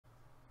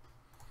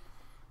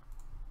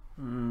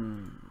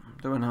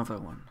Do another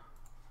one.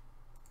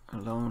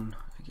 Alone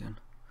again.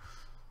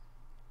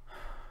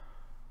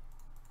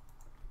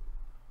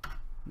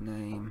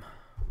 Name.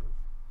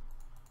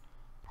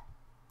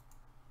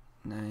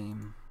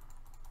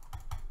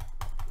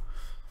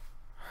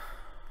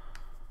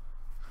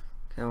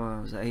 Okay, well,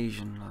 I was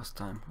Asian last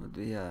time with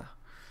the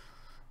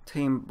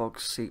team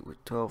box seat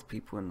with 12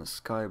 people in the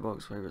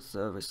skybox. Favorite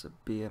service, a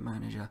beer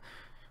manager.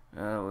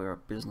 We're a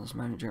business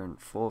manager and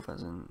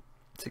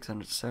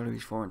 4,600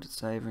 salaries, 400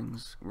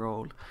 savings.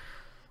 Rolled.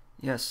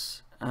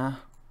 Yes.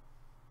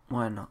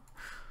 Why not?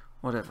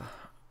 Whatever.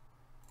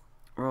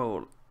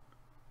 Roll.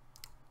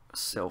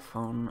 Cell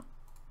phone.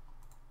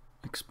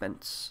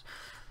 Expense.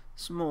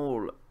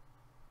 Small.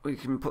 We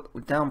can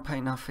we down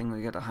pay nothing.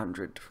 We get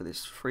 100 for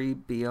this. 3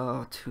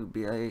 BR, 2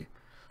 BA.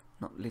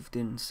 Not lived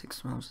in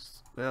 6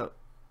 months. Well,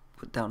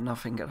 put down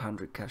nothing, get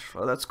 100 cash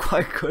flow. That's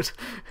quite good.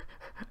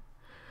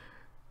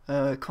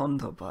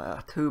 Condo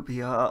buyer. 2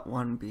 BR,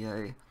 1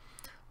 BA.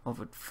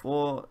 Offered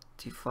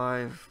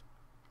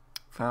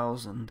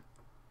 45,000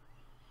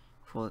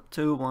 for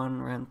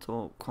 2-1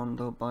 rental.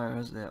 Condo buyer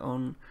has their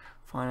own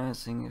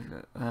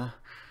financing. I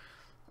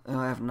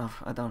have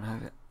enough. I don't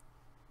have it.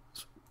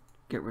 Let's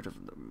get rid of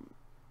them.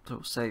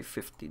 So save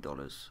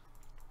 $50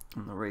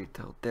 on the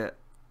retail debt.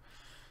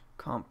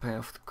 Can't pay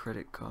off the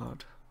credit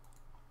card.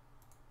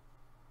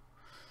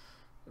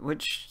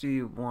 Which do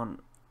you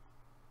want?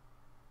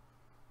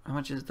 How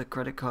much is the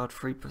credit card?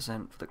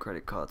 3% for the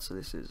credit card, so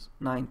this is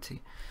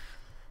 90.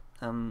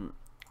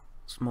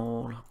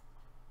 Small.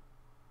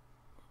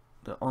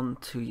 The on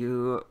to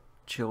you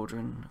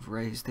children have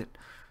raised it.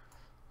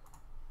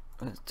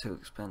 It's too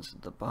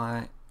expensive to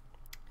buy.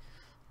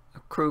 A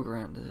crew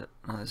grant, is it?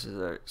 No, this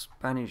is a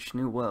Spanish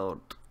New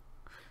World.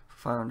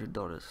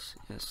 $500.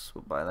 Yes,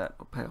 we'll buy that.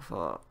 We'll pay off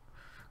our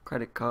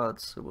credit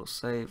cards, so we'll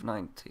save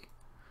 90.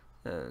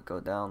 Go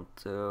down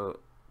to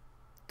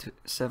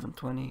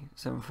 720,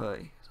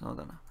 730. So I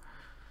don't know.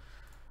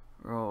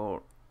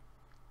 Roll.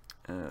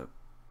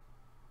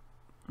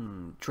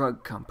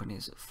 Drug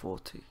companies at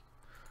 40.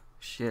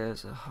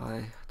 Shares are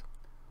high.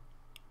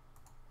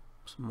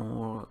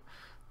 Small.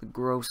 The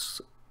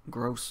gross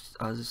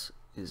as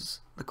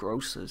is the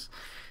grocers.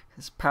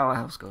 His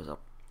powerhouse goes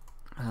up.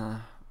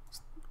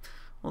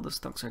 All the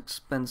stocks are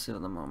expensive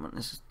at the moment.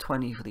 This is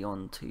 20 for the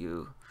on to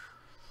you.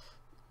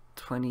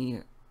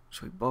 20.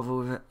 Should we bother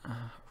with it?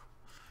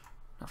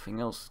 Nothing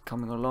else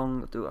coming along.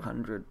 We'll do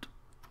 100.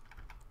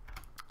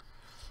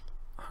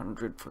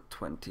 100 for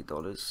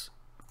 $20.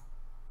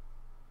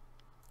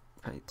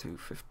 Pay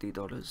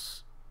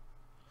 $250.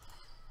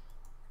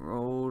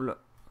 Roll.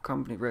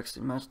 Company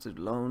Brexit matched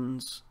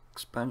loans.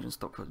 Expansion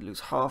stock would lose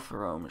half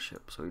our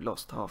ownership, so we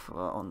lost half of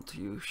our on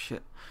to you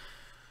shit.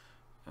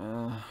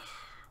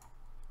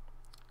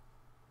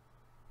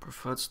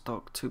 Preferred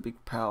stock, too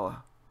big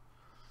power.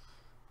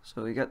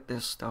 So we get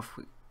this stuff,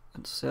 we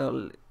can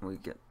sell. We'll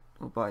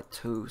buy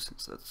 2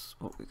 since that's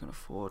what we can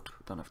afford.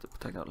 We don't have to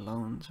take out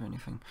loans or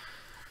anything.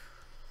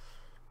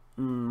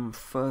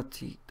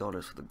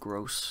 $30 for the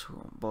gross. We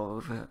won't bother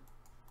with it.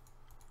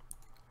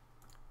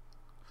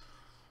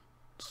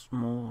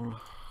 Small.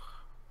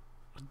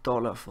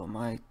 $1 for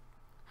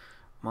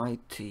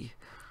mighty.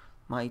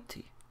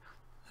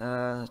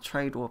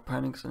 Trade war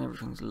panics and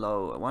everything's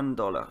low.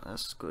 $1,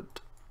 that's good.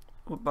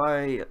 We'll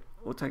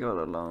take out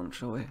a loan,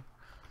 shall we?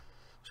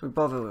 Should we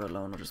bother with a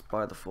loan or just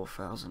buy the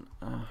 4,000?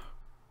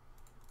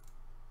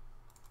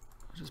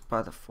 Just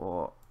buy the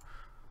 4.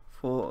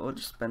 We'll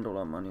just spend all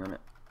our money on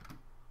it.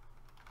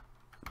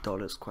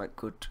 $1's quite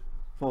good.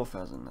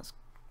 4,000, that's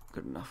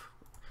good enough.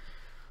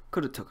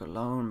 Could have took a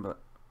loan, but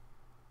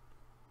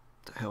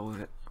to hell with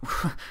it.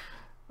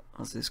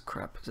 What's this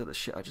crap? Is that the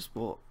shit I just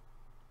bought?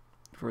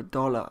 For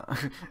 $1.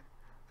 I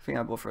think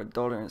I bought for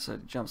 $1 and so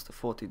it jumps to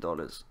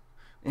 $40.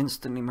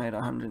 Instantly made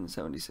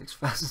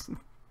 176,000.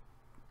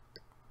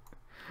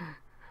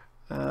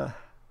 Yeah.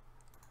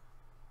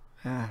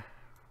 I'm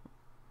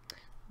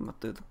gonna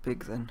do the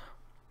big then.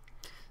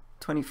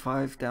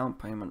 25 down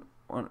payment,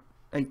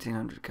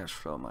 1,800 cash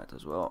flow might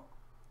as well.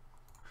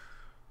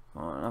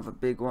 Another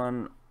big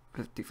one,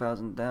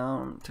 50,000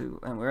 down, 2,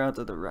 and we're out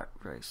of the rat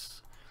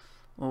race.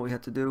 All we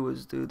had to do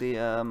was do the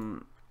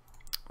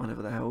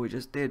whatever the hell we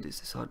just did. Is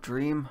this our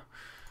dream?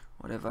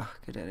 Whatever,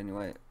 get it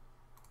anyway.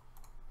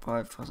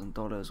 $5,000,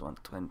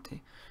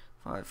 120.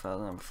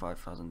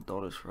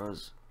 $5,000 for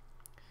us.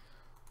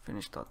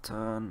 Finished our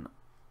turn,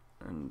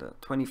 and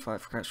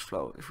 25 cash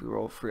flow. If we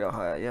roll 3 or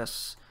higher,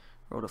 yes.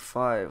 Rolled a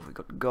 5, we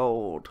got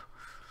gold,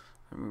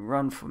 and we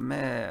run for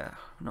mayor.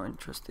 Not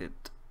interested.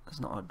 That's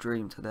not our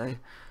dream today.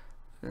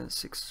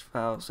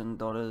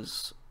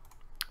 $6,000.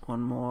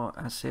 One more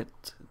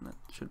asset, and that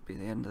should be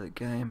the end of the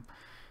game.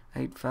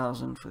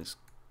 8,000 for this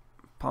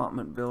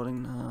apartment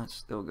building. No, it's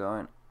still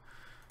going.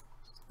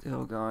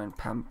 Still going.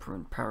 Pamper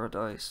and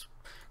paradise.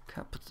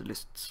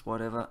 Capitalists,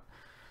 whatever.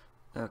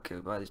 Okay,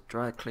 we buy these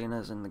dry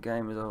cleaners and the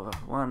game is over.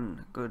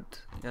 1, good,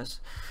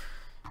 yes.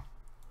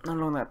 How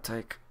long that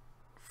take?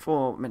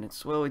 4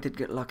 minutes. Well, we did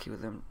get lucky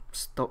with them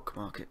stock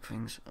market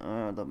things.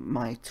 The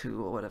My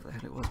 2 or whatever the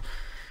hell it was.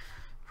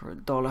 for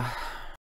 $1.